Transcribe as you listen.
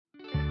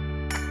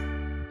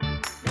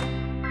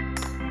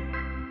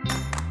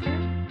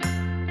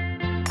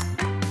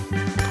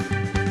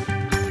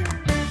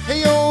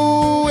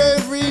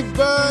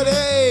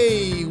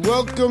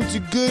Welcome to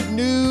Good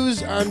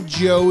News. I'm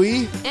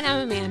Joey. And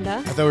I'm Amanda.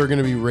 I thought we were going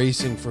to be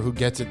racing for who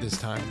gets it this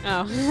time.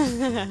 Oh.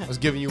 I was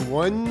giving you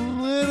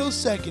one little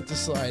second to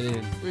slide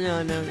in.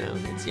 No.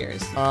 It's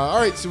yours. All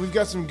right, so we've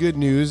got some good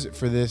news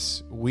for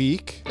this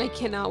week. I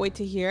cannot wait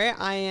to hear it.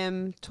 I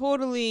am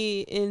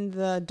totally in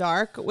the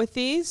dark with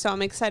these, so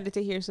I'm excited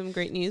to hear some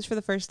great news for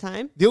the first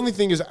time. The only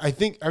thing is,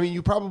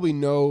 you probably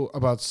know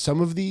about some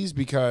of these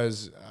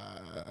because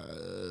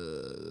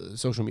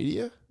social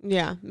media.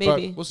 Yeah,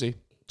 maybe. But we'll see.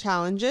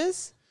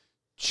 Challenges.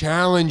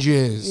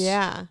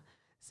 Yeah.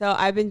 So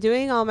I've been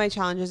doing all my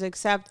challenges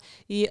except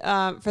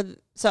for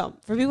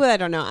people that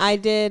don't know, I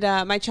did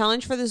my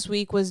challenge for this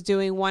week was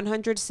doing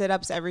 100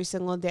 sit-ups every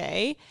single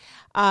day.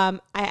 I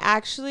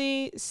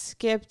actually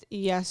skipped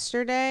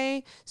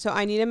yesterday, so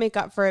I need to make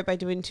up for it by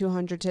doing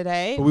 200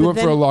 today. But we went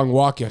for a long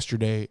walk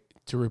yesterday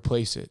to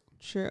replace it.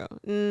 True.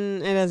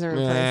 It doesn't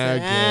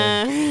replace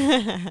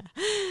it.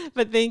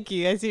 But thank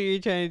you. I see what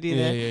you're trying to do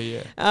there.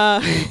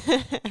 Yeah.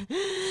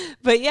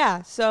 But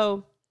yeah,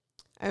 so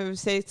I would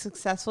say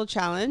successful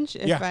challenge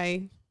if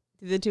I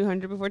do the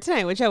 200 before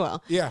tonight, which I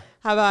will. Yeah.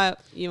 How about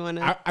you want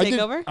to take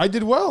over? I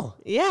did well.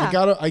 Yeah.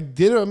 I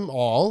did them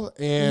all,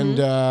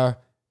 and I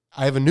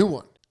have a new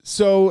one.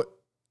 So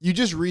you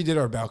just redid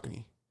our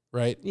balcony,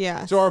 right?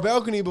 Yeah. So our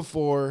balcony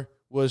before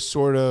was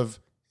sort of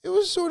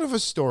a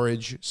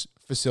storage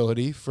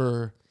facility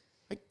for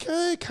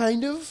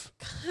kind of.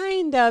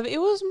 It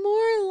was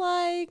more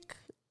like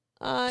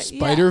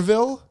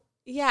Spiderville.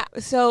 Yeah.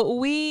 So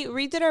we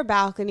redid our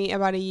balcony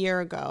about a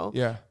year ago.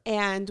 Yeah.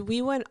 And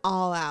we went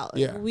all out.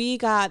 Yeah. We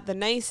got the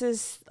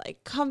nicest,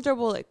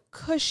 comfortable,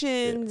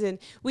 cushions, and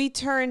we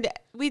turned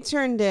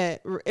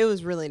it. It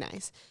was really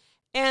nice.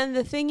 And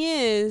the thing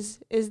is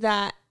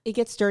that it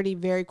gets dirty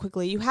very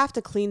quickly. You have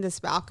to clean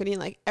this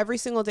balcony every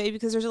single day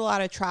because there's a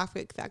lot of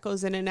traffic that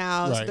goes in and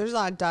out. Right. So there's a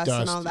lot of dust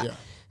and all that. Yeah.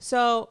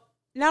 So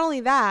not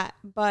only that,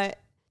 but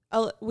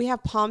we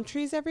have palm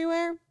trees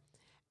everywhere.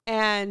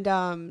 And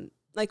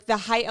the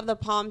height of the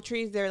palm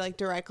trees, they're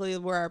directly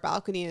where our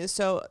balcony is.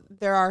 So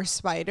there are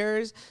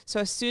spiders.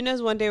 So as soon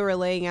as one day we're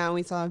laying out and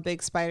we saw a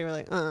big spider, we're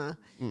like,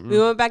 We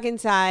went back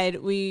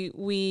inside.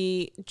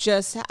 We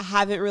just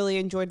haven't really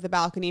enjoyed the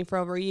balcony for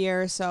over a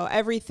year. So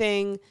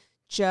everything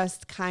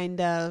just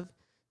kind of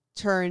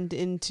turned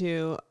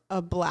into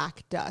a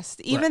black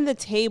dust. Even the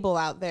table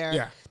out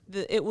there,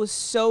 it was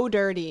so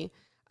dirty.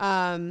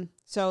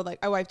 So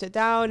I wiped it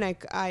down.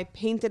 I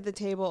painted the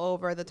table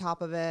over the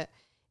top of it.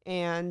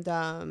 And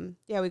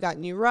we got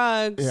new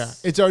rugs. Yeah,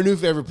 it's our new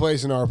favorite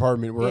place in our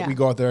apartment. We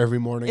go out there every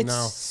morning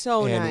now. It's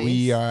so and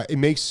nice. It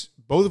makes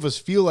both of us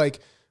feel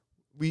like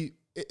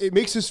it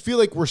makes us feel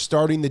like we're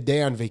starting the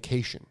day on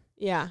vacation.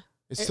 Yeah,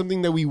 it's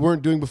something that we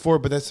weren't doing before,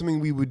 but that's something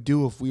we would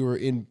do if we were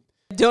in.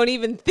 Don't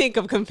even think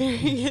of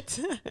comparing it.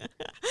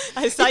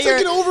 It's like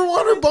an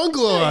overwater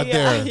bungalow out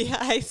there. Yeah,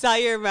 I saw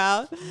your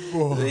mouth.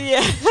 Whoa.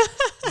 Yeah.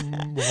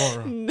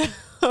 Bora.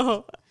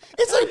 No.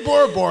 It's like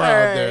Bora Bora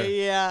out there.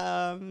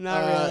 Yeah,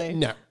 not really.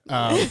 No.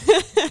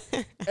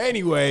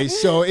 Anyway,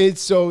 so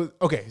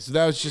okay. So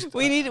that was just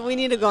we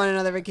need to go on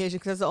another vacation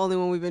because that's the only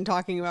one we've been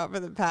talking about for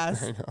the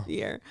past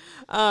year.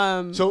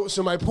 So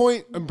my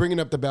point I'm bringing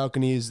up the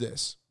balcony is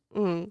this.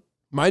 Mm-hmm.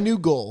 My new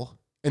goal,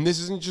 and this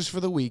isn't just for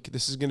the week.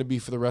 This is going to be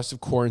for the rest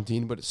of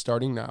quarantine, but it's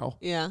starting now.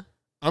 Yeah.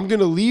 I'm going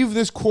to leave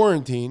this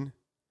quarantine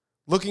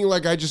looking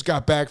like I just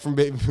got back from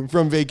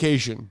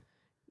vacation.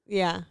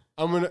 Yeah.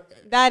 I'm gonna.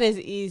 That is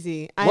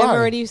easy. Why? I'm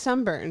already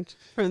sunburned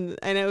and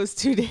it was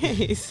 2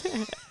 days.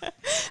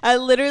 I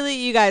literally,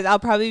 you guys, I'll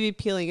probably be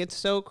peeling. It's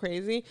so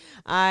crazy.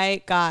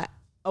 I got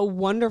a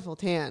wonderful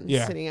tan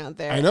sitting out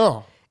there. I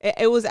know.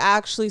 It was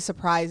actually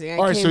surprising.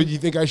 All right, so do you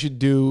think I should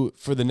do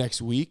for the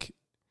next week?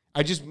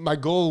 My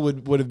goal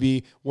would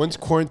be once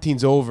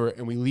quarantine's over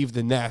and we leave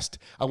the nest,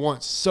 I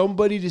want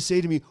somebody to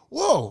say to me,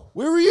 "Whoa,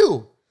 where were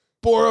you?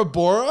 Bora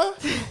Bora?"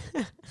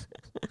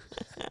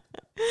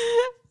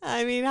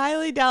 I mean,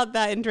 highly doubt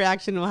that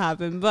interaction will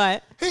happen,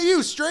 but... Hey,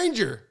 you,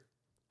 stranger.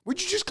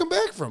 Where'd you just come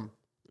back from?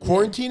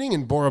 Quarantining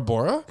in Bora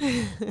Bora?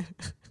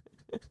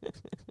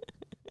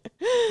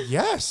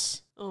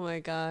 Yes. Oh, my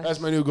gosh. That's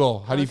my new goal.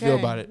 How do you feel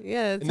about it?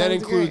 Yeah, and that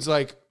includes,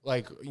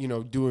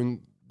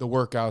 doing the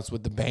workouts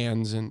with the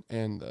bands and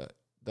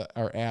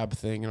our ab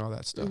thing and all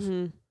that stuff.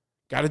 Mm-hmm.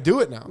 Got to do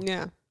it now.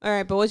 Yeah. All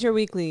right, but what's your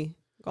weekly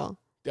goal?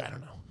 I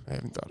don't know. I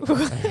haven't thought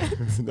about it. I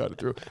haven't thought it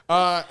through.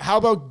 How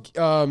about...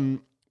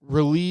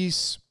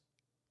 release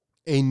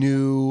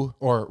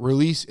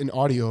an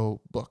audio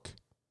book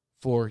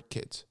for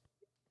kids.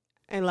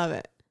 I love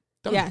it.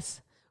 Done. Yes.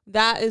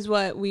 That is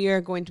what we are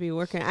going to be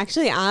working on.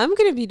 Actually, I'm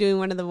going to be doing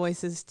one of the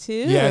voices too.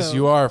 Yes,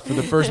 you are for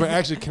the first one.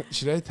 Actually,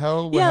 should I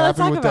tell what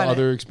happened with the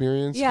other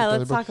experience? Yeah,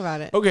 let's talk about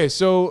it. Okay,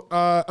 so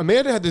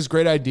Amanda had this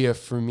great idea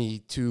for me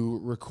to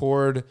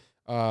record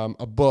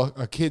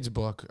a kid's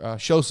book,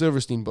 Shel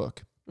Silverstein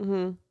book,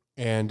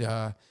 and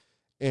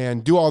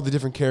do all the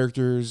different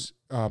characters.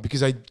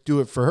 Because I do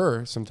it for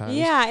her sometimes.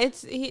 Yeah,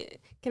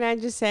 can I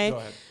just say? Go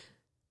ahead.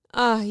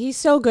 He's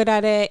so good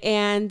at it.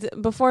 And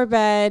before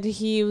bed,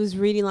 he was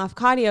reading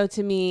Lafcadio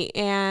to me.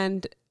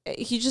 And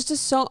he just does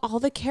so all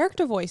the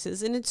character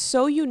voices, and it's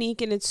so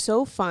unique and it's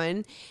so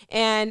fun.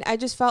 And I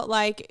just felt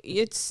like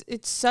it's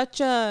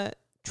such a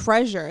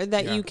treasure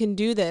that you can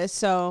do this.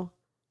 So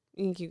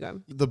you can keep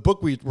going. The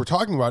book we're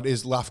talking about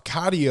is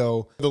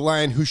Lafcadio, the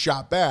Lion Who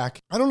Shot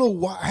Back. I don't know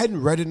why, I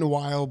hadn't read it in a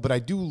while, but I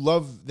do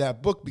love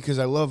that book because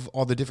I love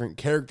all the different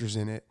characters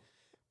in it.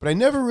 But I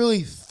never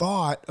really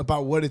thought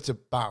about what it's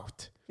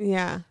about.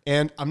 Yeah.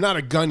 And I'm not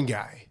a gun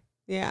guy.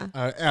 Yeah.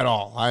 At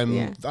all.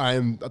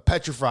 I'm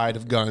petrified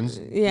of guns.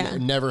 Yeah.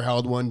 Never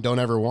held one. Don't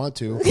ever want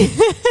to.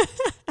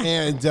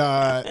 and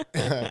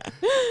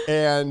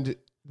and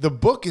the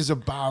book is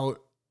about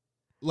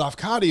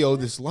Lafcadio,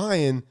 this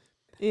lion.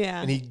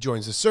 Yeah. And he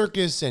joins the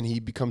circus and he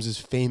becomes this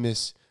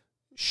famous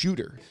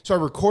shooter. So I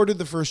recorded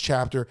the first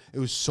chapter. It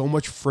was so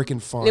much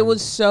freaking fun. It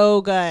was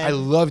so good. I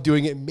love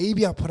doing it.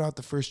 Maybe I'll put out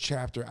the first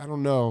chapter. I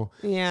don't know.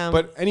 Yeah.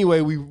 But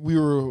anyway, we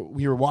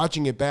were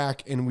watching it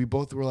back and we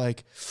both were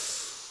like,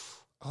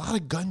 a lot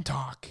of gun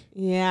talk.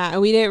 Yeah,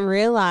 and we didn't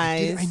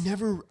realize.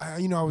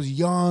 I was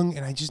young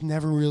and I just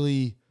never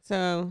really.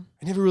 So.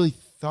 I never really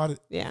thought it.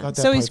 Yeah. Thought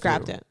that So he part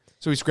scrapped through. it.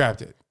 So he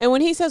scrapped it. And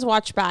when he says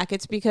watch back,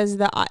 it's because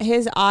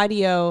his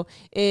audio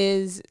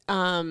is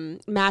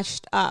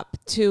matched up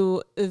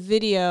to a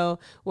video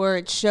where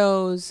it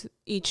shows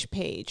each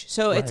page.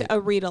 So it's a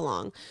read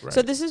along. Right.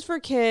 So this is for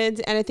kids,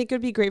 and I think it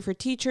would be great for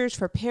teachers,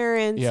 for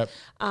parents. Yep.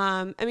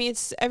 I mean,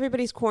 it's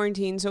everybody's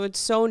quarantined, so it's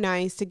so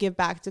nice to give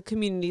back to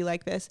community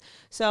like this.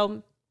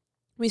 So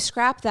we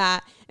scrapped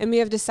that, and we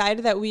have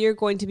decided that we are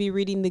going to be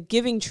reading The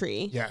Giving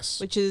Tree. Yes.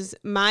 Which is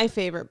my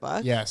favorite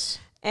book. Yes.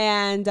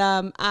 And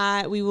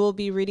we will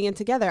be reading it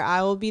together.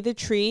 I will be the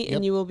tree,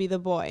 and you will be the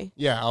boy.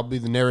 Yeah, I'll be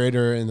the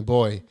narrator and the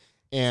boy.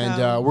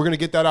 And we're going to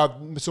get that out.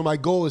 So my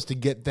goal is to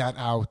get that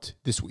out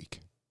this week.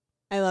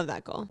 I love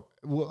that goal.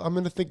 Well, I'm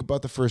going to think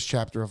about the first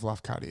chapter of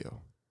Lafcadio.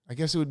 I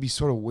guess it would be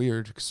sort of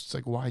weird because it's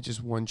like, why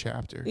just one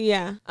chapter?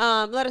 Yeah.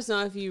 Let us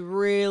know if you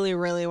really,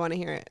 really want to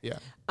hear it. Yeah.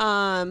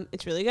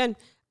 It's really good.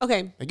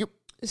 Okay. Thank you.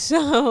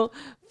 So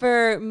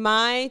for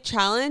my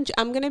challenge,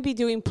 I'm going to be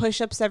doing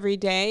push-ups every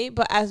day,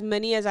 but as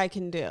many as I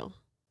can do.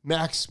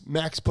 Max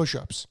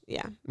push-ups.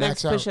 Yeah.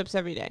 Max push-ups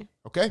every day.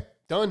 Okay.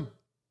 Done.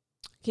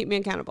 Keep me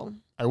accountable.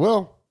 I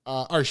will.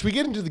 All right. Should we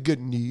get into the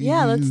good news?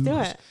 Yeah, let's do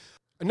it.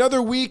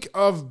 Another week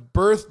of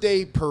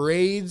birthday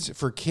parades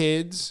for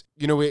kids.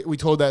 You know, we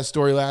told that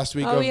story last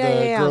week of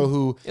the girl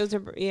who it was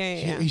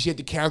she had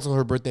to cancel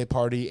her birthday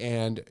party,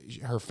 and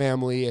her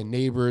family and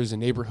neighbors and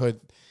neighborhood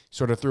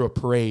sort of threw a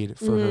parade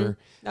for her.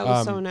 That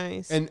was so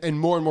nice. And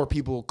more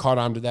people caught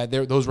on to that.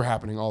 Those were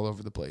happening all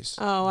over the place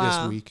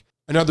this week.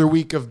 Another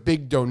week of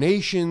big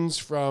donations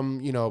from,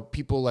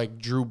 people like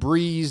Drew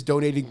Brees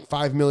donating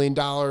 $5 million,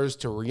 to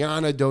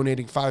Rihanna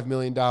donating $5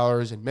 million,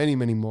 and many,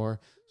 many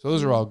more. So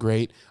those are all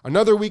great.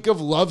 Another week of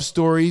love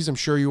stories. I'm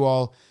sure you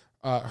all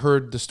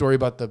heard the story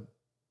about the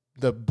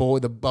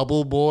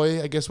bubble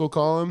boy, I guess we'll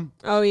call him.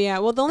 Oh yeah.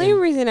 Well, the only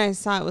reason I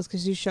saw it was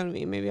because you showed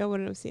me. Maybe I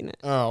wouldn't have seen it.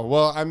 Oh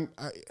well, I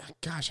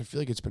feel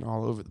like it's been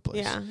all over the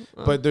place. Yeah.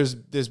 Well. But there's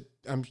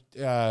I'm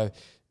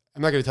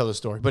not going to tell the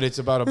story, but it's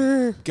about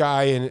a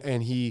guy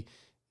and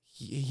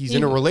he's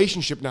in a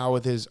relationship now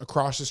with his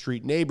across the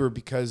street neighbor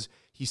because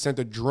he sent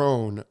a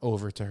drone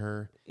over to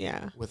her.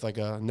 Yeah. With like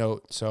a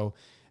note. So,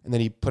 and then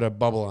he put a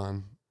bubble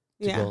on.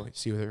 To go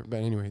see with her.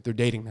 But anyway, they're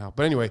dating now.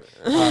 But anyway,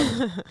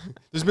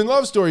 there's been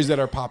love stories that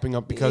are popping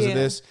up because of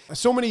this.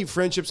 So many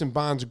friendships and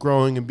bonds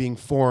growing and being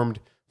formed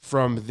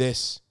from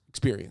this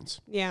experience.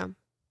 Yeah.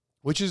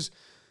 Which is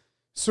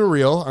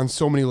surreal on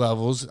so many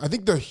levels. I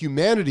think the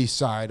humanity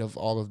side of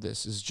all of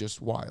this is just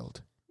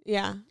wild.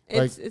 Yeah.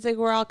 It's like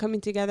we're all coming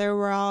together.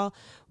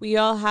 We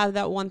all have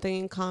that one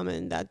thing in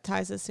common that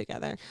ties us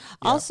together.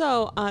 Yeah.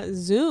 Also,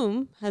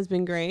 Zoom has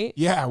been great.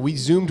 Yeah, we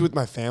Zoomed with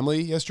my family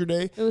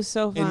yesterday. It was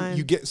so fun. And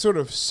you get sort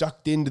of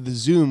sucked into the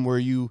Zoom where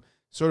you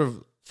sort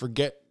of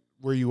forget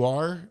where you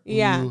are.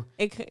 Yeah.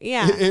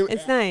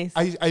 It's nice.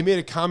 I made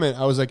a comment.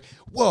 I was like,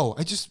 whoa,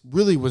 I just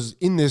really was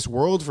in this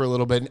world for a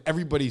little bit. And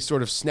everybody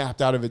sort of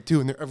snapped out of it too.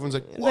 And everyone's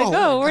like, whoa. Like,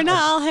 oh, we're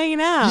not all hanging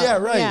out. Yeah,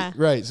 right. Yeah.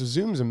 Right. So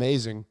Zoom's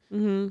amazing.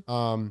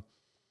 Mm-hmm.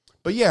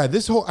 But yeah,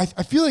 this whole,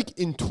 I feel like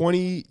in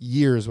 20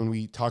 years when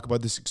we talk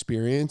about this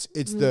experience,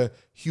 it's the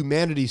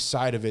humanity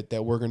side of it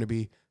that we're going to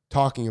be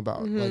talking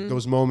about. Mm-hmm. Like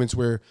those moments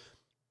where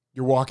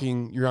you're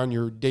on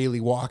your daily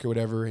walk or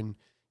whatever, and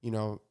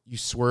you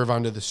swerve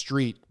onto the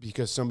street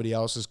because somebody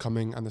else is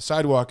coming on the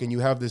sidewalk, and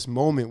you have this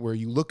moment where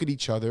you look at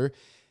each other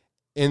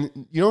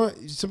and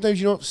sometimes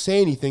you don't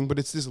say anything, but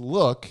it's this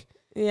look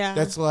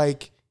that's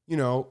like,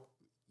 this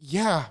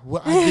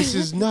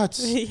is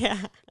nuts. Yeah.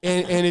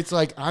 And it's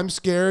like, I'm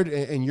scared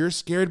and you're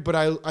scared, but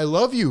I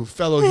love you,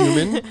 fellow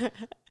human.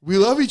 We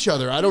love each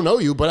other. I don't know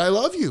you, but I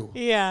love you.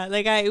 Yeah.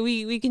 Like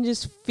we can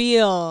just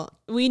feel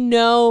We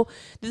know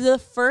the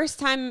first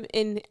time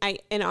in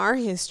our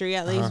history,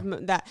 at least,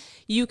 that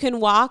you can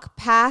walk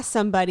past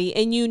somebody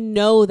and you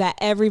know that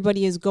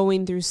everybody is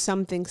going through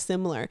something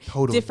similar.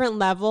 Totally. Different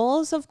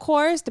levels, of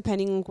course,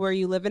 depending where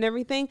you live and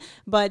everything.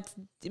 But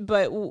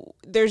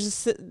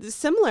there's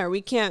similar.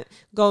 We can't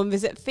go and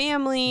visit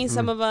family,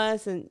 some of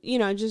us, and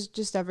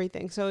just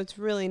everything. So it's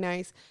really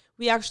nice.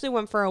 We actually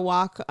went for a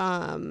walk.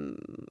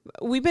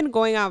 We've been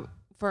going out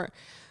for.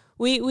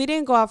 We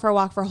didn't go out for a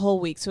walk for a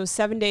whole week. So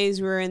 7 days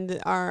we were in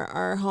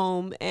our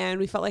home and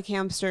we felt like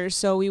hamsters.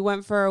 So we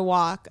went for a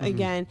walk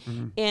again.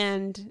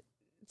 And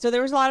so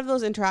there was a lot of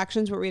those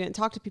interactions where we didn't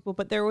talk to people.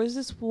 But there was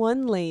this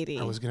one lady.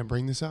 I was going to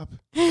bring this up.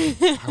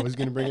 I was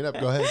going to bring it up.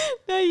 Go ahead.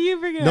 No, you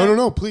bring it up.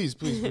 No. Please.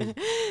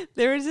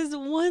 There was this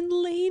one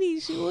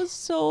lady. She was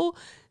so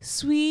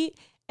sweet.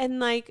 And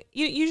like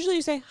usually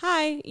you say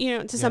hi,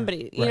 to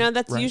somebody,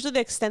 that's usually the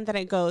extent that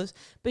it goes.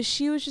 But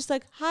she was just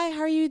like, "Hi,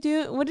 how are you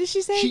doing?" What did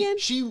she say again?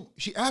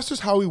 She asked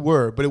us how we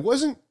were, but it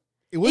wasn't.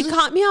 It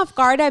caught me off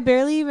guard. I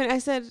barely even. I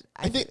said.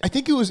 I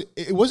think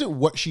it wasn't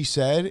what she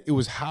said. It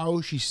was how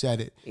she said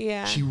it.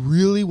 Yeah. She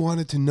really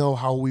wanted to know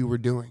how we were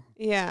doing.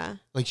 Yeah.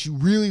 Like she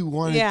really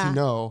wanted to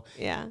know.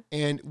 Yeah.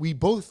 And we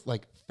both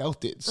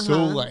felt it.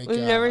 So like we've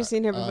never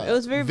seen her before. It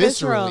was very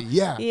visceral.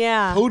 Yeah.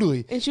 Yeah.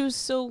 Totally. And she was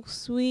so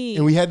sweet.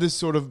 And we had this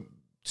sort of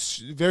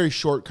very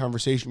short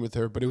conversation with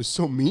her, but it was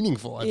so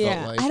meaningful. I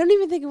felt like. I don't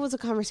even think it was a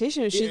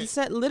conversation. She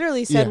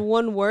literally said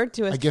one word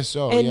to us. I guess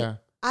so. And yeah.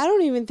 I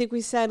don't even think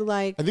we said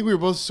like. I think we were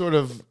both sort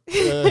of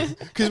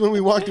because when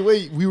we walked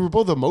away, we were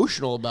both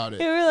emotional about it.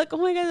 We were like, "Oh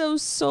my god, that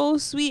was so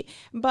sweet."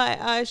 But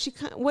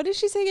what did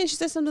she say again? She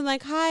said something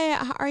like,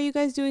 "Hi, are you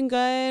guys doing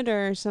good?"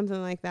 or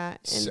something like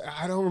that. And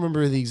I don't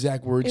remember the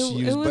exact words she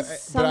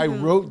used, but I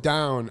wrote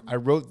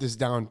this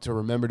down to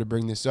remember to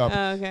bring this up,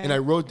 and I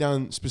wrote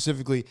down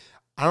specifically.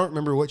 I don't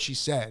remember what she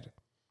said.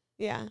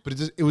 Yeah, but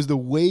it was the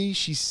way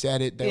she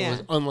said it that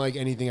was unlike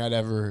anything I'd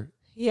ever.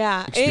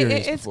 Yeah,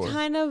 it's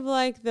kind of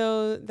like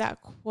that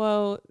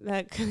quote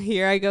that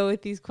here I go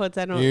with these quotes.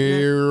 I don't.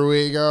 Here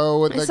we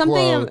go with the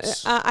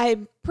quotes.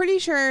 I'm pretty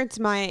sure it's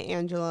Maya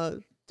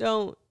Angelou.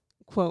 Don't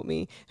quote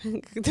me.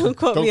 Don't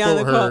quote me on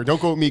the quote. Don't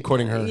quote me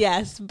quoting her.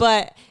 Yes,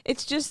 but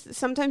it's just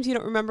sometimes you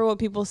don't remember what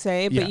people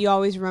say, but you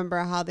always remember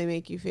how they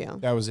make you feel.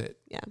 That was it.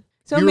 Yeah.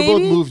 So we were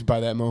both moved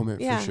by that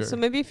moment. Yeah. For sure. So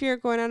maybe if you're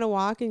going on a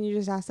walk and you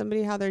just ask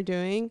somebody how they're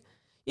doing.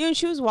 And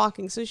she was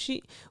walking, so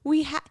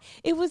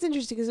it was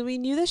interesting because we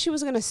knew that she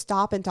was going to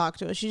stop and talk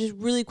to us. She just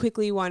really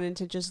quickly wanted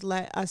to just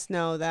let us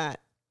know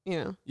that,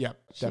 Yeah,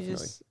 she definitely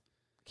just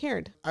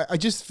cared. I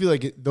just feel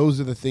like those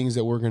are the things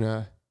that we're going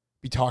to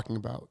be talking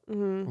about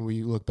when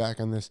we look back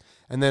on this.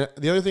 And then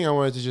the other thing I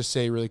wanted to just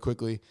say really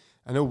quickly,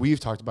 I know we've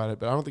talked about it,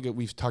 but I don't think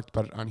we've talked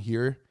about it on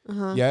here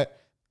yet,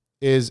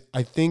 is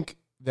I think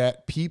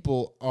that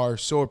people are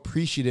so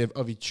appreciative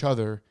of each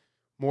other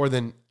more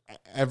than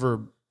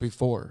ever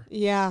before.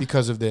 Yeah.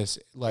 Because of this.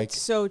 Like, it's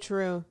so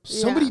true.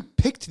 Somebody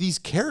picked these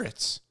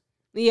carrots.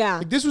 Yeah.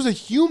 Like this was a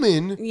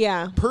human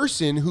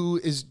person who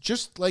is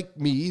just like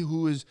me,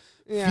 who is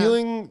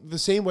feeling the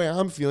same way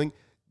I'm feeling.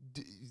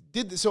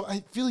 Did this. So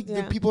I feel like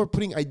that people are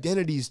putting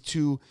identities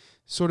to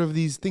sort of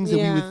these things that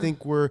we would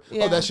think were,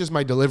 that's just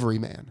my delivery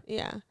man.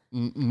 Yeah.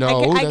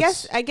 No.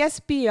 I guess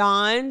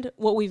beyond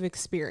what we've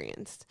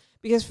experienced.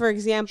 Because, for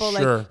example,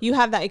 like you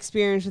have that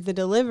experience with the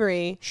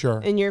delivery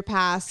in your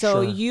past.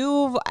 So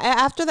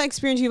after that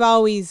experience, you've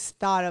always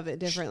thought of it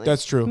differently.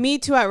 That's true. Me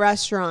too at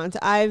restaurants.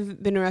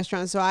 I've been to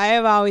restaurants, so I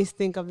have always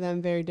think of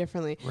them very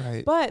differently.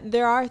 Right. But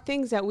there are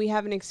things that we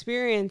haven't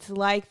experienced,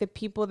 like the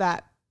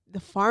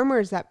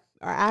farmers that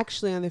are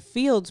actually on the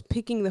fields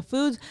picking the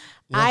foods.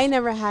 Yeah. I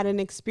never had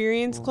an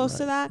experience close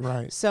to that.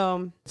 Right.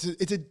 So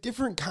it's a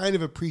different kind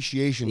of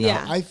appreciation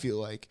now, I feel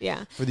like,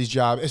 for these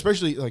jobs,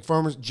 especially like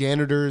farmers,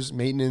 janitors,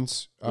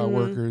 maintenance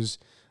workers,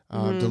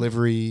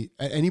 delivery,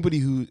 anybody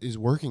who is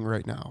working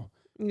right now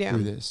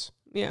through this.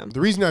 Yeah.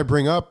 The reason I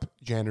bring up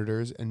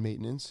janitors and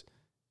maintenance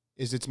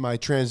is it's my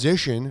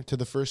transition to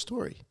the first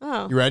story.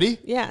 Oh. You ready?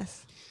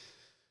 Yes.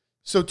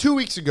 So 2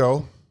 weeks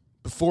ago,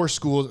 before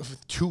school,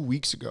 2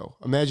 weeks ago,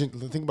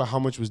 think about how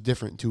much was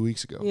different 2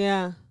 weeks ago.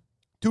 Yeah.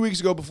 2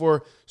 weeks ago,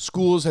 before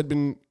schools had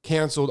been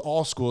canceled,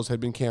 all schools had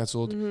been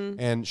canceled,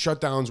 and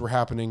shutdowns were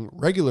happening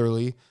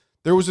regularly,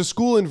 there was a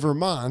school in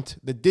Vermont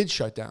that did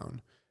shut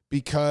down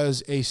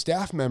because a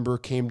staff member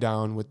came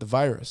down with the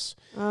virus.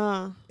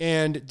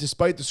 And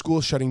despite the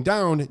school shutting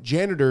down,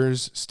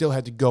 janitors still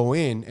had to go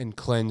in and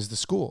cleanse the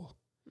school.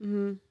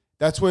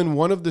 That's when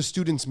one of the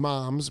students'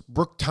 moms,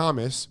 Brooke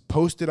Thomas,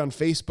 posted on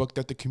Facebook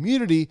that the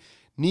community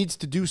needs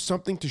to do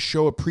something to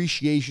show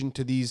appreciation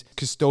to these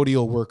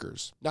custodial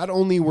workers. Not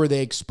only were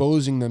they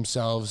exposing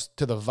themselves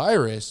to the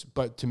virus,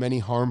 but to many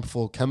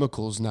harmful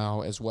chemicals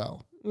now as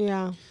well.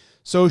 Yeah.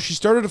 So she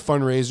started a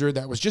fundraiser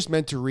that was just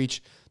meant to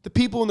reach the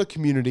people in the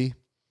community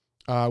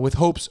with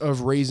hopes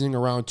of raising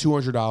around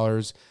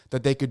 $200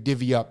 that they could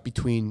divvy up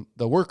between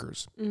the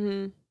workers.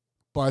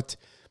 But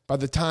by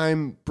the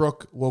time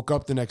Brooke woke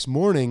up the next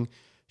morning,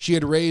 she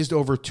had raised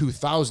over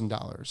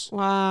 $2,000.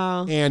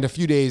 Wow. And a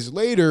few days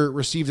later,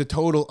 received a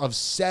total of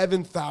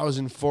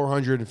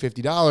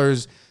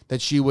 $7,450 that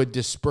she would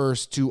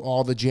disperse to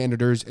all the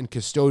janitors and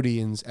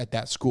custodians at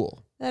that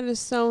school. That is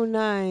so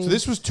nice. So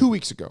this was 2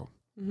 weeks ago.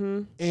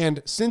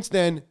 And since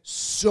then,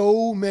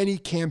 so many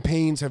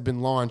campaigns have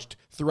been launched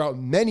throughout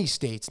many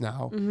states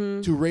now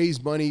to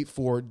raise money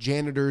for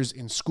janitors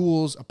in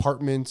schools,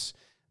 apartments,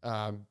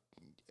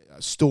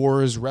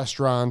 stores,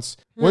 restaurants.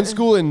 One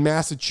school in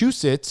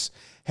Massachusetts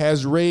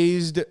has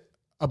raised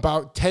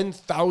about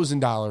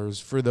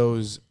 $10,000 for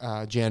those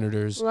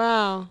janitors.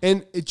 Wow.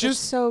 And it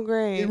just That's so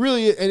great. It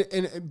really,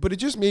 but it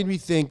just made me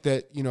think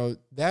that, you know,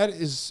 that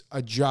is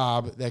a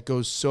job that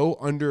goes so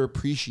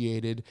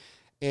underappreciated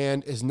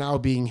and is now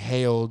being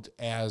hailed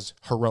as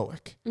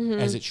heroic,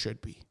 as it should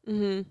be.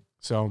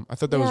 So I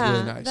thought that was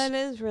really nice. That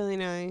is really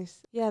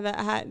nice. Yeah,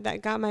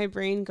 that got my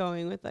brain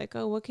going with like,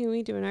 oh, what can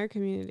we do in our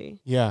community?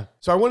 Yeah.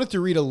 So I wanted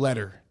to read a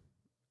letter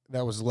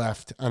that was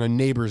left on a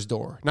neighbor's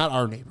door. Not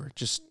our neighbor,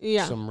 just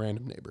some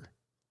random neighbor.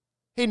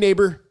 Hey,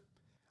 neighbor.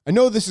 I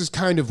know this is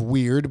kind of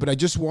weird, but I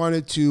just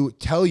wanted to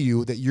tell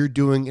you that you're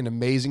doing an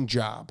amazing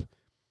job.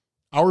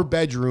 Our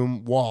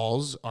bedroom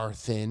walls are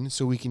thin,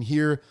 so we can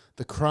hear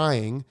the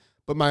crying,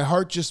 but my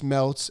heart just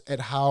melts at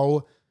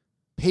how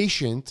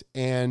patient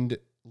and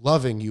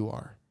loving you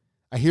are.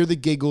 I hear the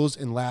giggles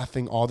and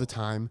laughing all the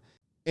time,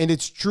 and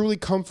it's truly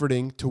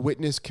comforting to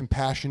witness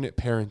compassionate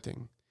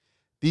parenting.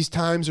 These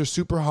times are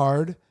super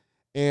hard,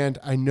 and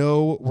I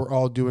know we're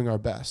all doing our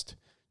best.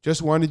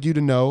 Just wanted you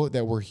to know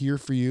that we're here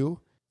for you.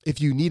 If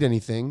you need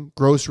anything,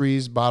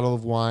 groceries, bottle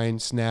of wine,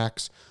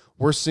 snacks,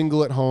 we're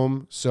single at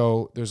home,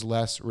 so there's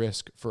less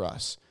risk for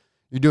us.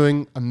 You're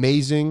doing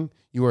amazing.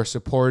 You are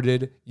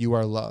supported. You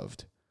are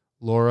loved.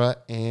 Laura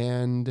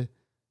and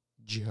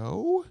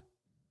Joe?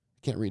 I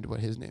can't read what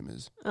his name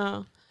is.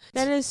 Oh,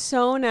 that is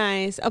so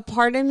nice. A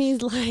part of me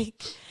is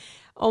like,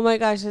 oh my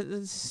gosh,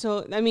 it's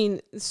so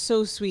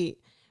sweet.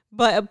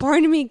 But a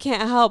part of me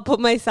can't help put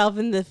myself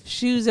in the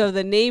shoes of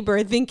the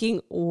neighbor thinking,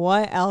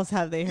 what else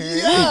have they heard?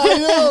 Yeah, I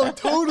know,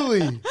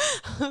 totally. I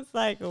was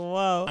like,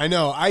 whoa. I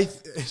know.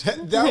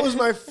 That was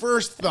my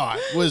first thought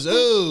was,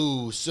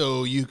 oh,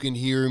 so you can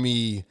hear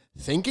me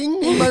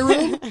thinking in my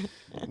room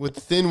with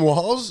thin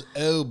walls?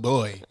 Oh,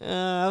 boy.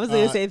 I was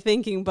going to say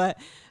thinking, but...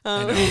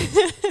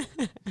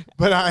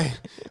 But I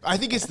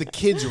think it's the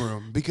kids'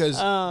 room because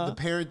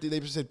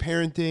they said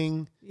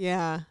parenting.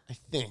 Yeah. I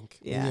think.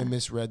 Yeah. Maybe I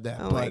misread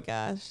that. Oh my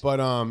gosh. But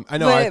I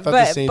know I thought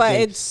the same but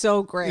thing. It's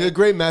so great. It's a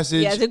great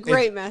message. Yeah, it's a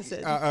great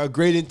message. A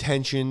great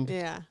intention.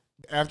 Yeah.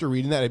 After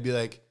reading that, I'd be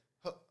like,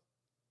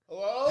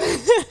 hello?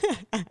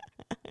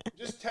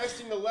 Just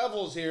testing the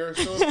levels here.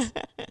 So what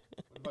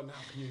about now?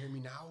 Can you hear me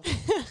now?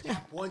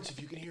 Tap once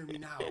if you can hear me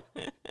now.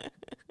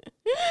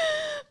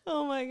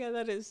 Oh my God,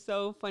 that is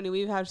so funny.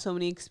 We've had so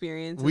many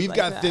experiences. We've like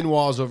got that. thin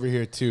walls over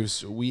here too,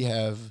 so we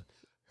have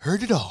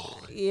heard it all.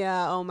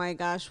 Yeah. Oh my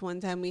gosh. One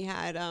time we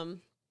had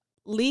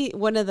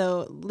one of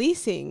the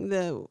leasing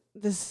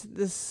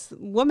this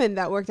woman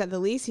that worked at the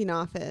leasing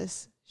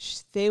office.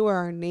 They were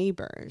our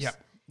neighbors. Yeah.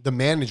 The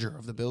manager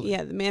of the building.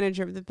 Yeah, the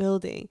manager of the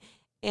building,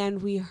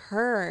 and we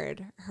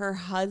heard her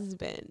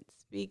husband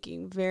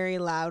speaking very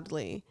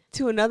loudly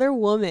to another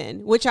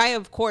woman, which I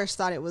of course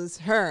thought it was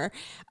her,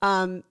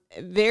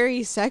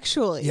 very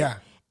sexually. Yeah.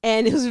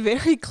 And it was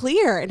very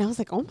clear. And I was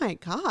like, oh my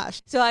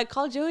gosh. So I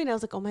called Joey and I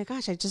was like, oh my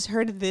gosh, I just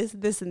heard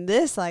this, and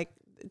this. Like,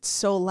 it's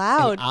so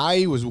loud. And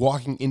I was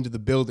walking into the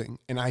building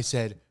and I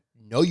said,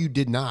 no, you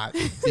did not,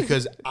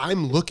 because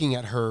I'm looking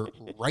at her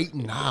right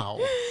now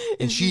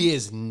and she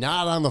is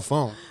not on the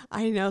phone.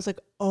 I know. I was like,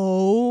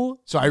 oh.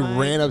 So I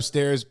ran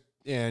upstairs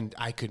and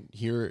I could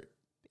hear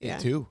it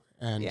too.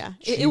 And yeah,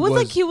 it was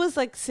like he was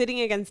like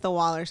sitting against the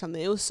wall or something.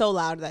 It was so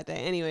loud that day.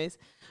 Anyways,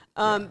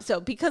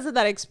 so because of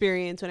that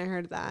experience, when I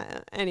heard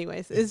that,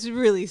 anyways, it's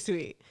really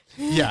sweet.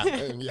 Yeah.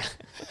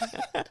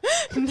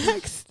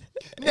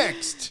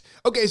 Next.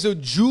 Okay, so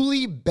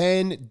Julie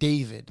Ben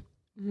David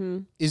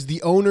is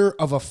the owner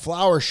of a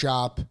flower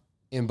shop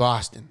in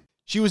Boston.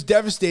 She was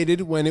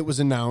devastated when it was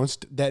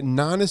announced that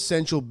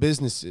non-essential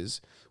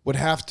businesses would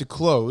have to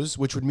close,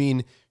 which would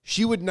mean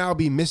she would now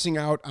be missing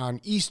out on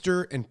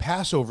Easter and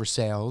Passover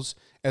sales,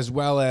 as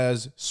well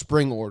as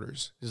spring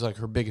orders. This is like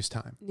her biggest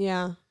time.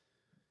 Yeah.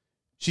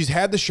 She's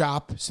had the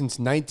shop since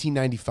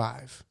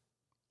 1995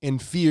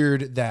 and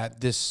feared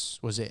that this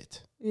was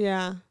it.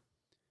 Yeah.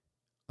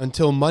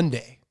 Until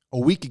Monday, a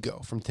week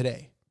ago from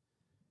today.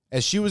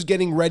 As she was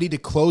getting ready to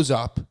close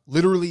up,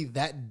 literally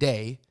that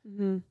day,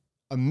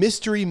 a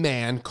mystery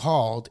man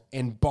called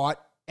and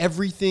bought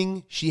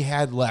everything she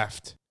had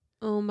left.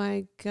 Oh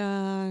my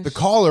gosh. The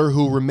caller,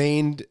 who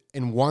remained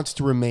and wants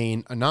to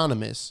remain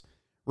anonymous,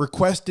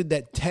 requested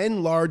that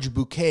 10 large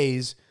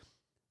bouquets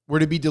were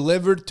to be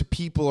delivered to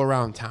people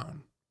around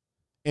town.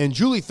 And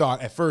Julie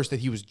thought at first that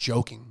he was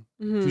joking.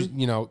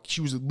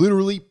 She was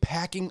literally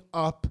packing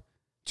up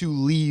to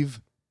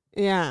leave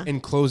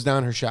and close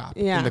down her shop.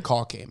 And the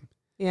call came.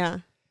 Yeah.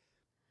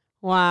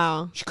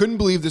 Wow. She couldn't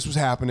believe this was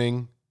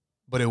happening,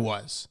 but it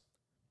was.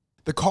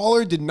 The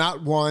caller did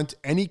not want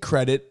any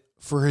credit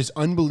for his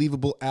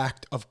unbelievable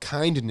act of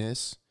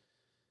kindness,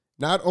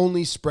 not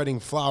only spreading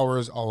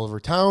flowers all over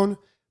town,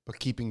 but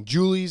keeping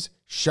Julie's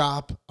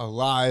shop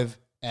alive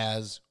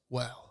as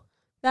well.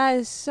 That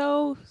is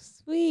so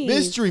sweet.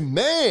 Mystery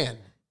man.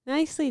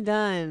 Nicely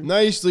done.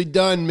 Nicely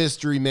done,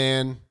 mystery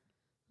man.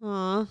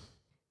 Aw.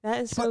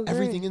 That is so Put great.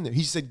 everything in there.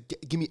 He said,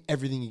 give me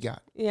everything you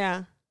got.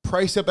 Yeah.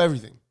 Price up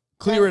everything.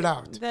 Clear it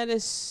out. That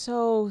is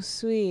so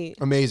sweet.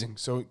 Amazing.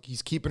 So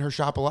he's keeping her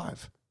shop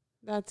alive.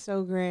 That's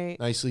so great.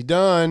 Nicely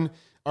done.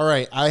 All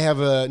right. I have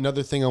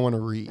another thing I want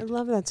to I read.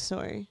 love that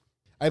story.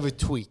 I have a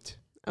tweet.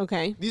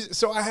 Okay.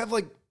 So I have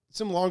like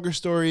some longer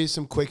stories,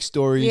 some quick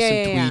stories, Yeah,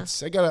 some yeah,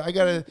 tweets. I got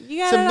You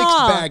got some it mixed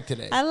all. bag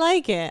today. I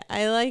like it.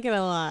 I like it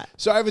a lot.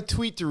 So I have a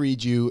tweet to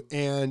read you,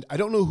 and I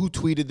don't know who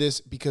tweeted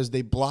this because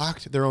they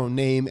blocked their own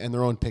name and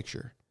their own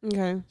picture.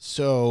 Okay.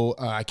 So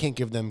I can't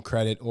give them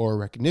credit or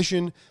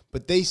recognition,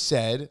 but they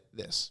said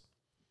this.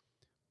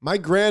 My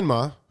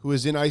grandma, who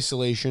is in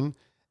isolation,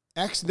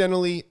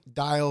 accidentally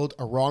dialed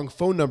a wrong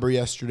phone number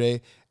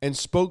yesterday and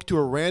spoke to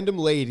a random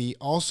lady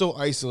also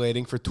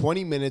isolating for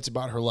 20 minutes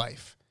about her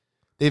life.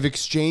 They've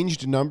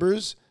exchanged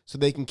numbers so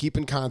they can keep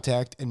in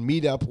contact and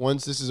meet up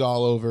once this is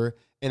all over,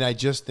 and I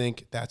just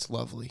think that's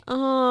lovely.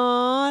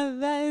 Aw,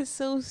 that is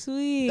so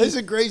sweet. It's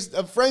a great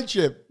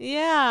friendship.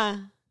 Yeah.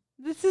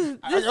 This is.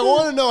 I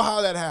want to know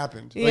how that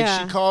happened. Like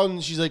Yeah. she called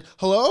and she's like,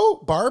 "Hello,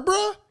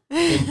 Barbara,"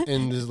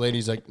 and this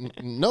lady's like,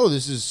 "No,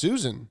 this is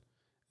Susan."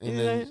 And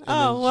You're then, like, and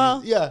 "Oh, then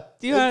well, yeah.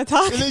 do you wanna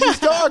talk?" And they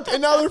just talked,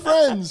 and now they're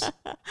friends.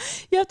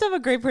 You have to have a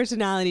great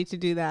personality to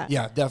do that.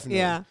 Yeah, definitely.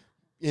 Yeah.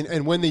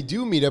 And when they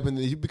do meet up and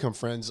they do become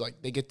friends,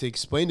 like they get to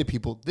explain to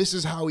people, this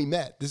is how we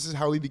met. This is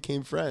how we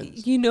became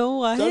friends. You know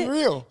what? It's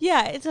unreal.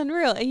 Yeah, it's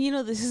unreal. And you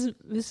know, this is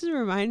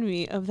reminding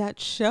me of that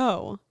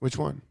show. Which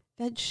one?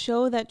 That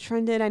show that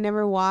trended. I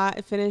never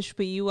finished,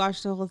 but you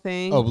watched the whole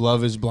thing. Oh,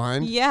 Love is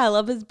Blind? Yeah,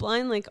 Love is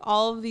Blind. Like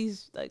all of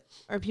these, like,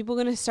 are people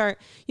gonna start?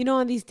 You know,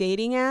 on these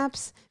dating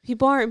apps,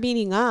 people aren't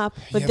meeting up,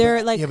 but Yeah,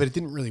 they're like, yeah, but it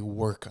didn't really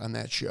work on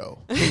that show.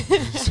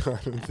 So I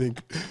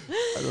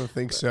don't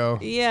think so.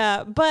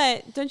 yeah.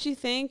 But don't you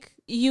think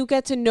you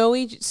get to know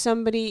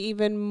somebody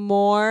even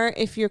more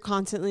if you're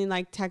constantly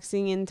like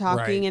texting and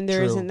talking, Right, and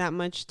there true. not that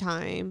much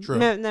time? True.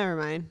 Never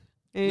mind.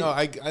 No,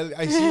 I see.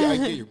 I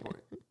get your point.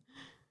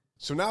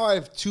 So now I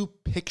have two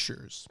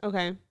pictures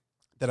Okay.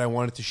 that I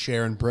wanted to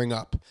share and bring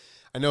up.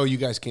 I know you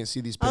guys can't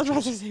see these I was about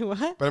pictures, to say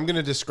what? but I'm going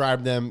to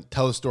describe them,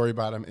 tell a story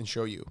about them, and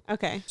show you.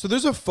 Okay. So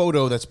there's a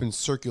photo that's been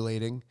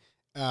circulating.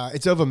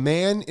 It's of a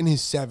man in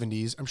his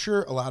 70s. I'm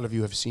sure a lot of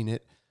you have seen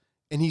it.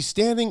 And he's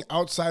standing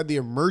outside the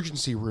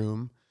emergency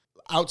room,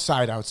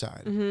 outside,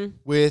 Mm-hmm.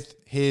 with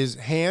his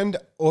hand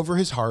over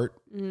his heart.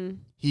 Mm.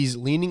 He's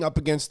leaning up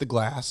against the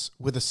glass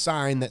with a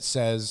sign that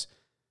says,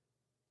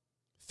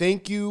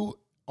 "Thank you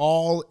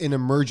all in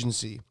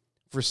emergency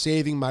for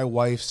saving my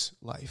wife's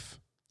life.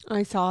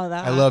 I saw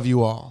that. I love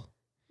you all."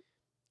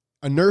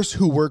 A nurse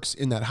who works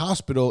in that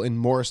hospital in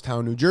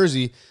Morristown, New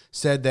Jersey,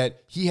 said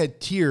that he had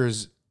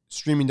tears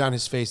streaming down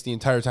his face the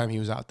entire time he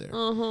was out there.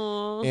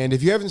 Uh-huh. And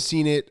if you haven't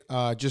seen it,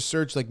 just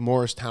search like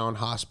Morristown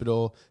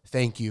Hospital,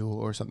 thank you,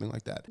 or something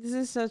like that. This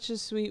is such a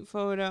sweet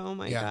photo. Oh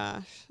my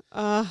Yeah.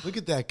 gosh. Look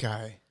at that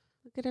guy.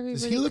 Look at everybody.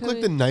 Does he look like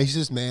the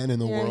nicest man in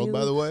the Yeah, world, he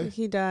by the looks way? like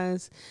he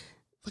does.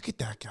 Look at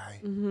that guy.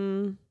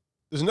 Mm-hmm.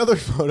 There's another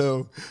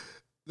photo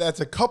that's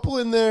a couple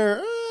in there,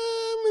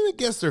 I'm going to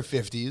guess they're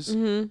 50s,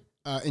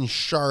 Mm-hmm. in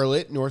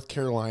Charlotte, North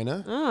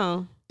Carolina.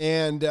 Oh,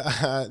 And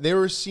they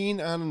were seen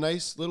on a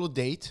nice little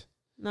date.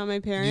 not my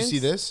Did you parents. see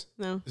this?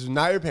 No. This is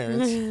not your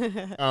parents.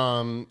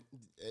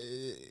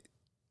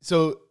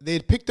 So they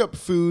had picked up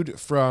food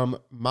from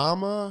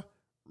Mama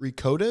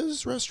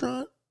Ricotta's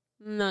restaurant.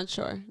 Not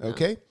sure. No.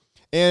 Okay.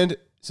 And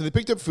so they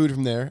picked up food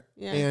from there.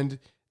 Yeah. And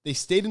they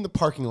stayed in the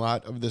parking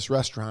lot of this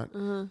restaurant.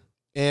 Uh-huh.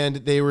 And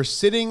they were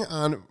sitting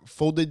on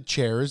folded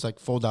chairs, like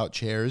fold out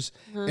chairs,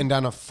 Uh-huh. and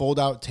on a fold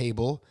out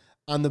table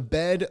on the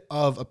bed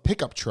of a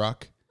pickup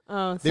truck.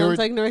 Oh, They sounds were-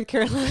 like North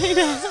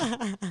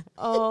Carolina.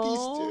 Oh.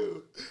 These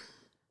two.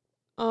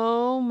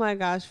 Oh my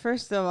gosh.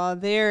 First of all,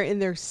 they're in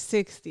their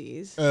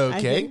 60s. I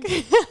Okay.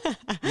 think.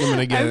 I'm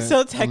gonna get. I'm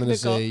so I'm gonna technical.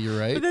 say you're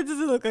right. But that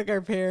doesn't look like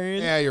our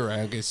parents. Yeah, you're right.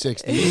 Okay,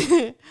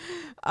 60.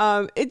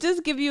 It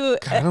just give you,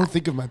 God, I don't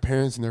think of my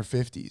parents in their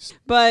 50s.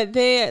 but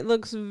they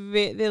look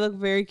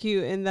very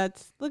cute, and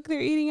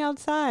they're eating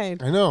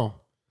outside. I know.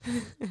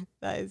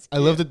 That is. I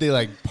love that they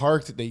like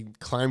parked. They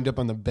climbed up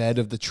on the bed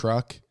of the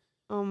truck.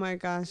 Oh my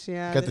gosh,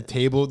 yeah. Got the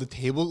table. The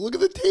table. Look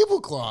at the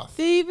tablecloth.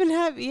 They even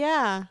have,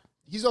 yeah,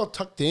 He's all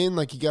tucked in,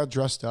 like he got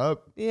dressed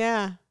up.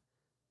 yeah.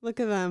 Look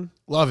at them.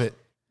 Love it.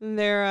 And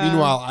they're.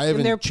 Meanwhile, I and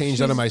they're- haven't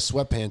changed out of she's-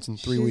 my sweatpants in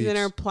 3 she's weeks. in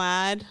her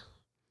plaid.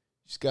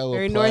 She's got a little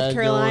Very plaid North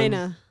Carolina.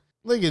 going.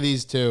 Look at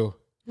these two.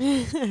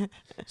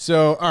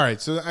 So, all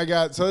right. So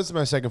this is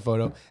my second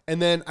photo.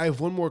 And then I have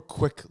one more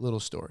quick little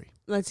story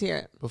Let's hear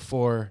it.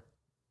 before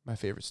my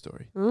favorite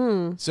story.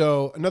 Mm.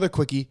 So another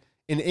quickie.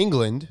 In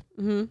England,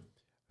 Mm-hmm.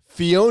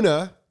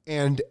 Fiona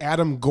and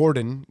Adam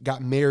Gordon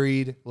got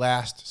married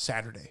last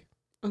Saturday.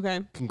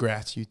 Okay.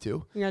 Congrats, you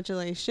two.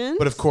 Congratulations.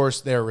 But of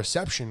course, their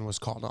reception was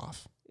called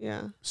off.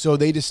 Yeah. So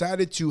they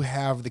decided to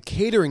have the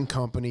catering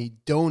company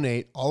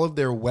donate all of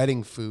their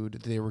wedding food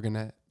that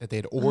they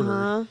had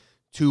ordered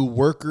to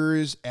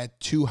workers at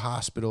 2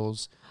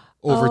 hospitals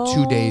over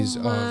 2 days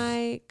Oh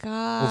my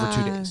gosh.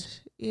 over 2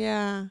 days.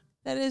 Yeah.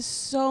 That is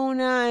so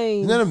nice.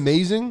 Isn't that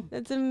amazing?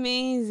 That's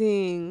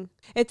amazing.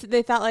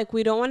 They thought like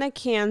we don't want to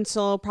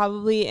cancel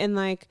probably and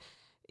like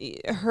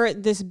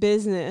hurt this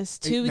business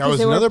too. That was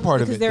another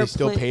part of it. They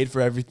still plan- paid for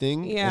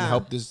everything and Yeah.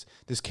 helped this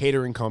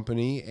catering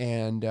company.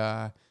 And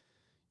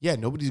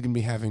nobody's going to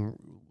be having,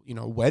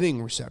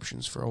 wedding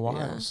receptions for a while.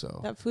 Yeah.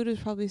 So That food was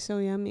probably so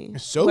yummy.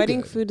 It's so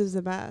Wedding good. food is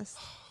the best.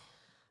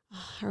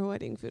 Our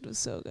wedding food was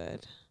so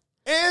good.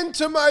 And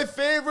to my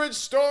favorite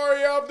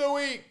story of the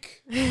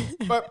week.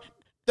 But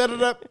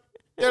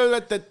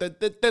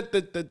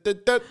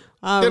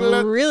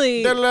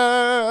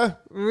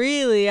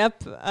Really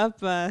up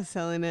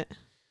selling it.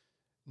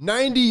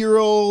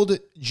 90-year-old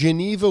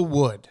Geneva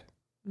Wood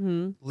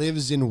Mm-hmm.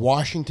 lives in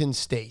Washington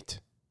State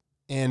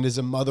and is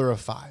a mother of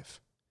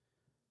 5.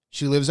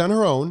 She lives on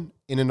her own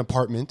in an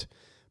apartment,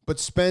 but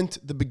spent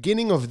the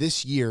beginning of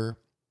this year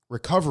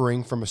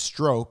recovering from a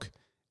stroke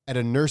at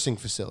a nursing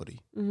facility.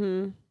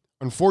 Mm-hmm.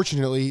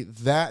 Unfortunately,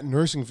 that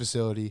nursing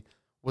facility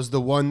was the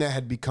one that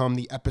had become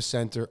the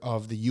epicenter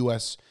of the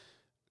U.S.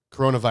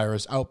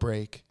 coronavirus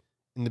outbreak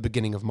in the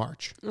beginning of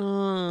March.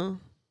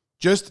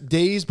 Just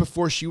days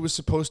before she was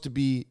supposed to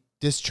be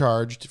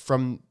discharged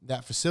from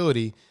that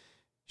facility,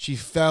 she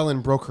fell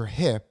and broke her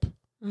hip,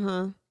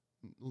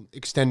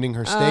 extending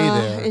her stay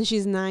there. And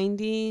she's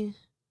 90.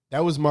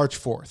 That was March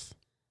 4th.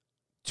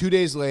 2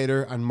 days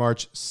later, on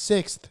March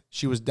 6th,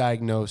 she was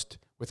diagnosed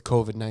with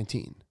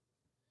COVID-19.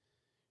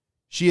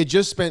 She had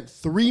just spent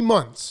 3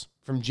 months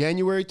from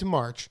January to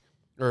March,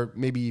 or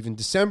maybe even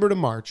December to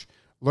March,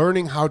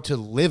 learning how to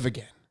live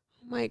again.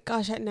 Oh my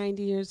gosh, at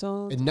 90 years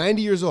old. At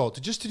 90 years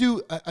old, just to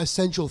do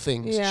essential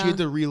things. Yeah. She had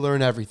to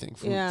relearn everything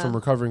from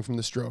recovering from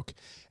the stroke.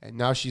 And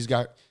now she's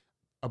got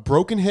a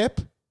broken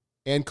hip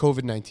and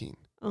COVID-19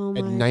 Oh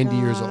at my 90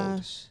 years old.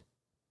 gosh.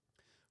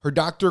 Her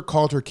doctor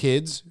called her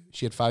kids.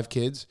 She had 5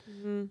 kids.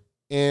 Mm-hmm.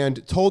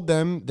 And told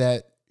them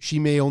that she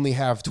may only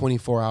have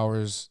 24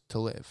 hours to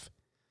live.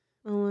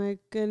 Oh my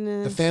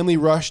goodness. The family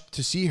rushed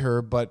to see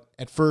her, but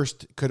at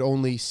first could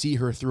only see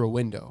her through a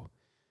window.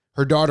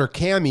 Her daughter,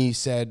 Cammie,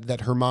 said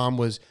that her mom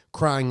was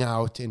crying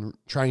out and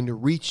trying to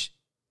reach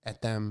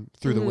at them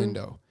through the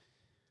window.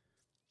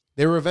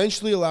 They were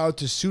eventually allowed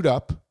to suit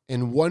up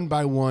and one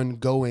by one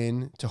go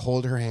in to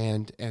hold her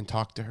hand and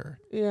talk to her.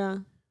 Yeah.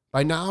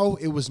 By now,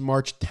 it was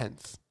March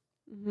 10th.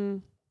 Mm-hmm.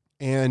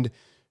 And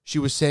she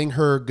was saying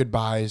her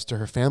goodbyes to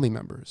her family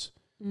members.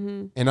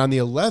 Mm-hmm. And on the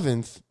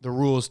 11th, the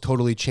rules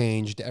totally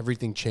changed.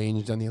 Everything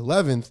changed on the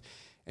 11th.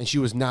 And she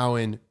was now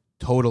in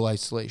total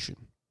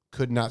isolation.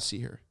 Could not see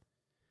her.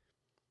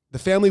 The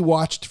family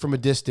watched from a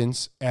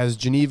distance as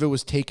Geneva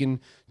was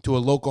taken to a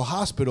local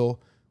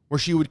hospital where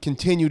she would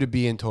continue to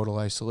be in total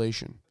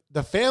isolation.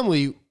 The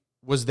family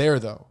was there,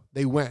 though.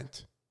 They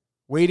went,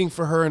 waiting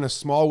for her in a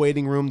small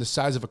waiting room the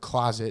size of a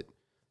closet.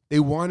 They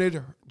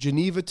wanted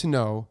Geneva to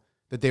know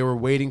that they were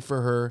waiting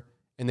for her,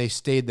 and they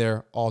stayed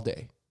there all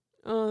day.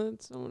 Oh,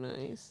 that's so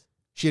nice.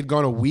 She had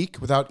gone a week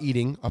without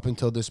eating up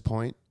until this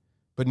point,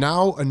 but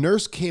now a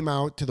nurse came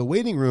out to the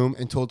waiting room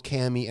and told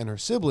Cammie and her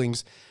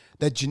siblings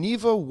that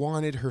Geneva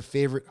wanted her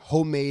favorite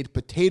homemade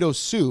potato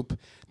soup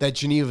that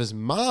Geneva's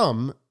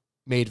mom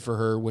made for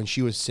her when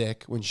she was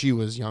sick, when she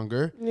was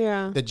younger,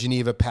 Yeah. that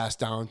Geneva passed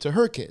down to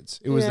her kids.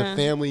 It was the Yeah.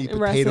 family A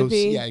potatoes.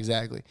 recipe. Yeah,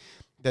 exactly.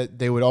 That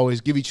they would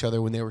always give each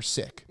other when they were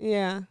sick.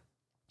 Yeah.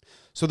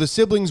 So the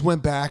siblings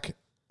went back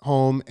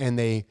home and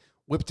they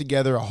whipped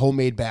together a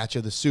homemade batch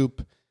of the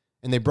soup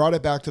and they brought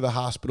it back to the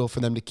hospital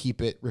for them to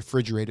keep it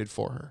refrigerated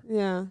for her.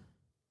 Yeah.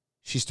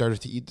 She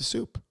started to eat the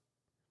soup.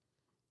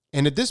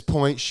 And at this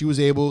point, she was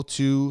able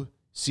to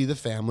see the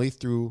family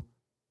through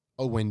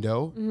a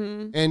window.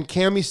 Mm-hmm. And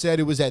Cammie said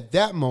it was at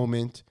that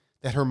moment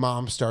that her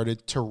mom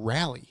started to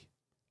rally.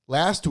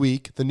 Last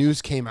week, the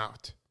news came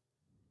out.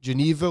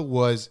 Geneva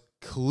was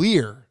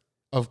clear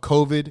of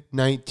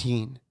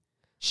COVID-19.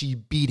 She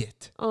beat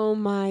it. Oh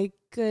my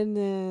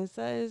goodness.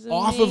 That is amazing.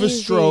 Off of a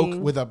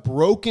stroke with a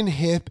broken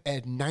hip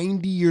at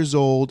 90 years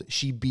old,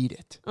 she beat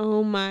it.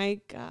 Oh my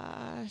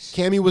gosh.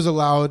 Cammie was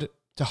allowed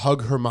to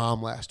hug her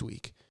mom last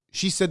week.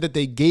 She said that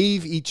they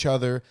gave each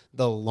other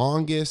the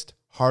longest,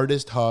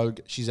 hardest hug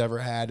she's ever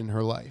had in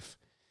her life.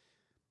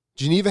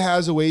 Geneva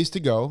has a ways to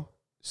go,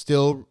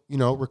 still,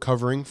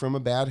 recovering from a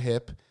bad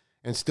hip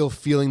and still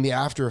feeling the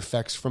after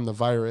effects from the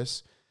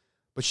virus,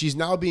 but she's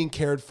now being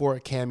cared for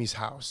at Cammie's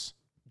house.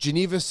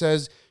 Geneva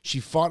says she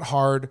fought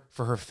hard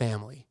for her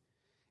family,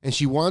 and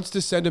she wants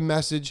to send a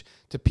message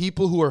to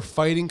people who are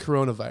fighting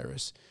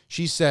coronavirus.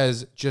 She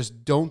says,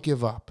 just don't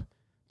give up.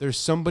 There's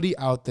somebody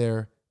out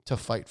there to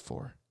fight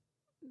for.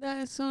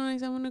 That is so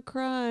nice. I'm going to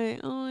cry.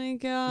 Oh my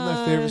god.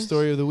 My favorite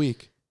story of the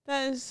week.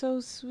 That is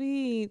so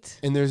sweet.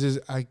 And there's this,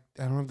 I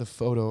don't have the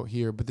photo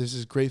here, but there's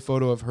this great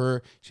photo of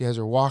her. She has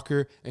her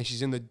walker, and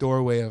she's in the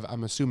doorway of,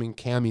 I'm assuming,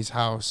 Cammie's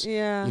house.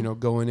 Yeah. You know,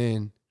 going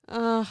in.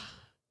 Uh,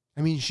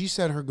 I mean, she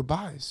said her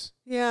goodbyes.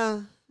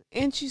 yeah.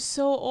 And she's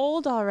so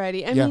old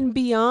already. I Yeah. mean,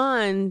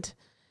 beyond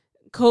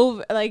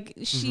COVID, like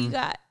she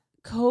got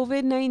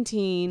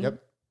COVID-19.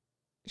 Yep.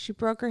 She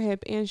broke her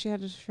hip and she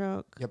had a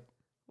stroke. Yep.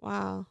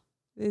 Wow.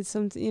 It's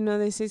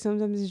they say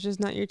sometimes it's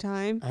just not your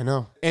time. I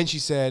know. And she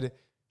said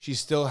she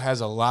still has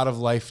a lot of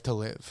life to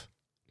live.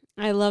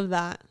 I love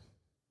that.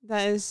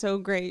 That is so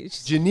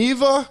great.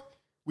 Geneva,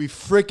 we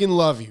freaking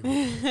love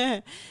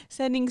you.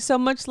 Sending so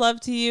much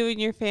love to you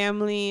and your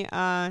family.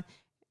 I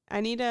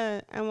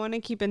want to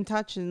keep in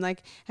touch and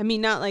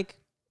not like,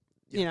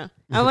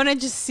 I want to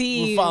just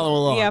see. We'll follow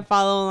along. Yeah,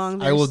 follow along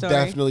their I will story.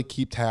 definitely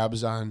keep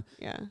tabs on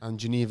Yeah.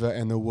 Geneva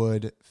and the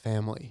Wood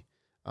family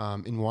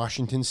in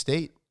Washington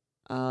State.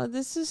 Oh,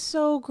 this is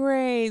so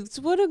great.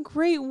 What a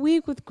great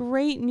week with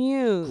great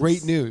news.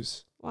 Great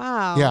news.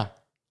 Wow. Yeah,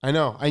 I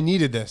know. I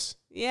needed this.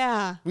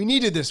 Yeah. We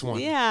needed this one.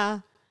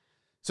 Yeah.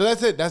 So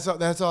that's it. That's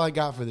all I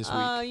got for this week.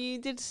 Oh, you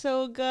did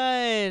so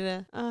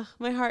good.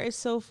 My heart is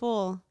so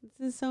full.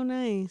 This is so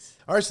nice.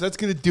 All right, so that's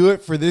going to do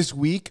it for this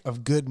week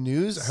of good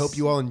news. I hope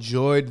you all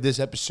enjoyed this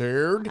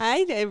episode.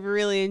 I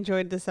really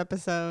enjoyed this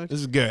episode.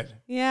 This is good.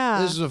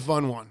 Yeah. This is a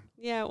fun one.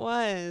 Yeah, it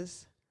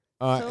was.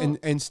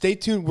 And stay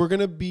tuned. We're going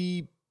to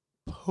be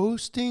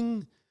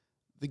posting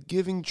the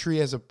Giving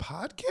Tree as a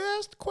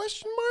podcast? ?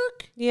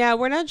 Yeah,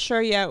 we're not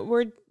sure yet.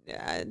 We're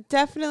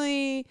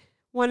definitely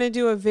want to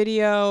do a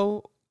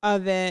video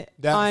of it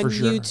That on for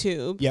sure.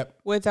 YouTube. Yep.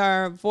 With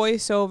our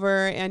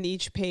voiceover and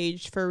each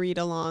page for read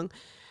along.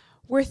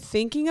 We're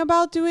thinking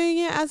about doing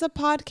it as a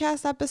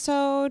podcast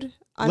episode.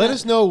 Let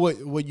us know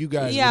what you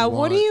guys would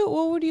want.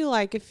 What would you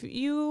like if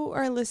you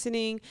are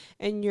listening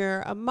and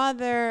you're a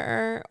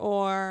mother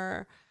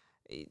or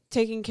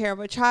taking care of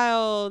a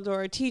child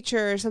or a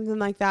teacher or something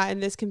like that,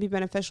 and this can be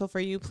beneficial for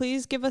you,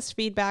 please give us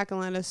feedback and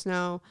let us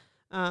know.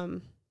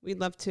 We'd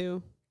love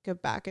to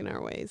get back in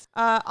our ways.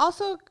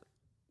 Also,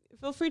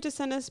 feel free to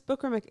send us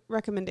book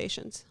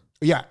recommendations.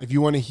 Yeah, if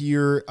you want to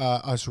hear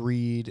us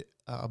read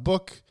a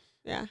book.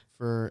 Yeah.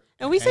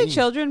 And we say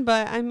children,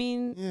 but I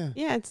mean,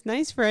 yeah, it's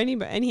nice for any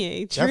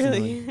age,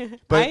 definitely. really.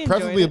 But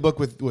preferably a book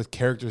with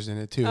characters in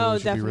it too,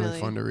 which would be really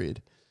fun to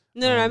read.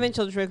 No, I meant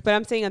children's book, but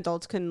I'm saying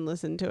adults can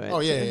listen to it. Oh,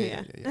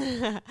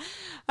 yeah.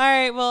 All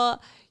right,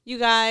 well, you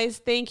guys,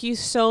 thank you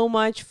so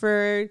much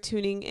for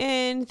tuning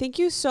in. Thank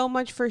you so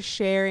much for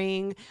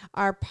sharing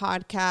our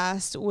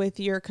podcast with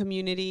your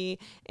community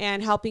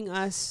and helping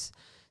us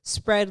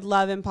spread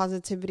love and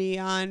positivity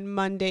on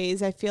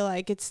Mondays. I feel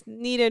like it's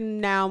needed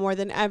now more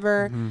than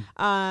ever.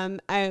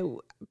 I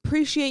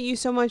appreciate you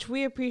so much.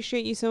 We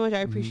appreciate you so much. I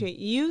appreciate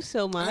you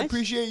so much. I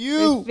appreciate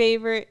you. My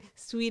favorite,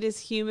 sweetest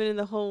human in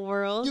the whole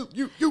world.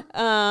 You.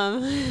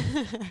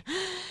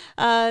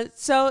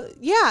 So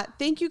yeah,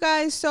 thank you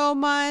guys so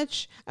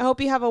much. I hope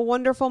you have a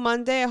wonderful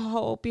Monday. I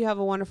hope you have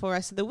a wonderful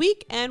rest of the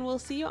week, and we'll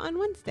see you on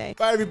Wednesday.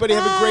 Bye, everybody.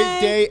 Have a great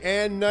day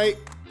and night,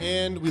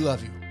 and we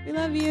love you. We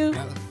love you.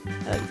 I love you.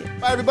 I love you.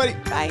 Bye, everybody.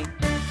 Bye.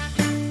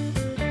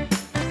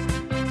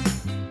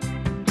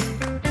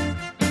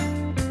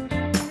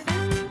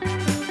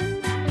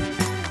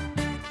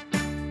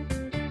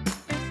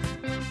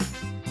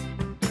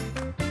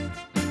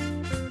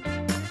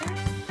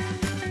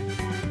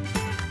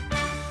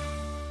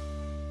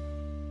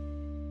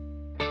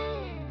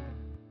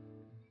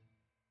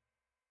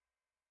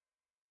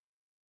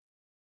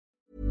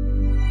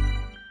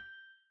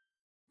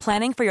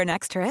 Planning for your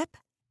next trip?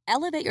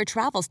 Elevate your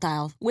travel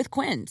style with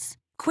Quince.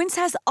 Quince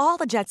has all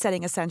the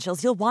jet-setting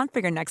essentials you'll want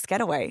for your next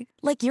getaway,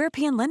 like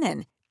European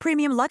linen,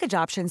 premium luggage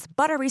options,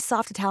 buttery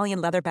soft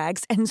Italian leather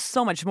bags, and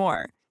so much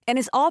more. And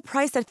is all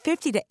priced at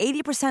 50 to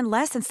 80%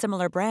 less than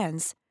similar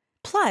brands.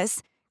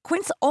 Plus,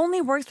 Quince only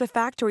works with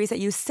factories that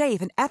use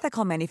safe and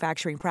ethical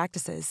manufacturing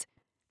practices.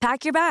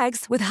 Pack your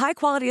bags with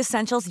high-quality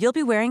essentials you'll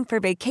be wearing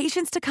for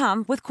vacations to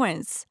come with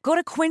Quince. Go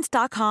to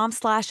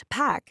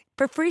quince.com/pack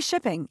for free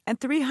shipping and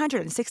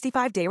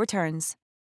 365-day returns.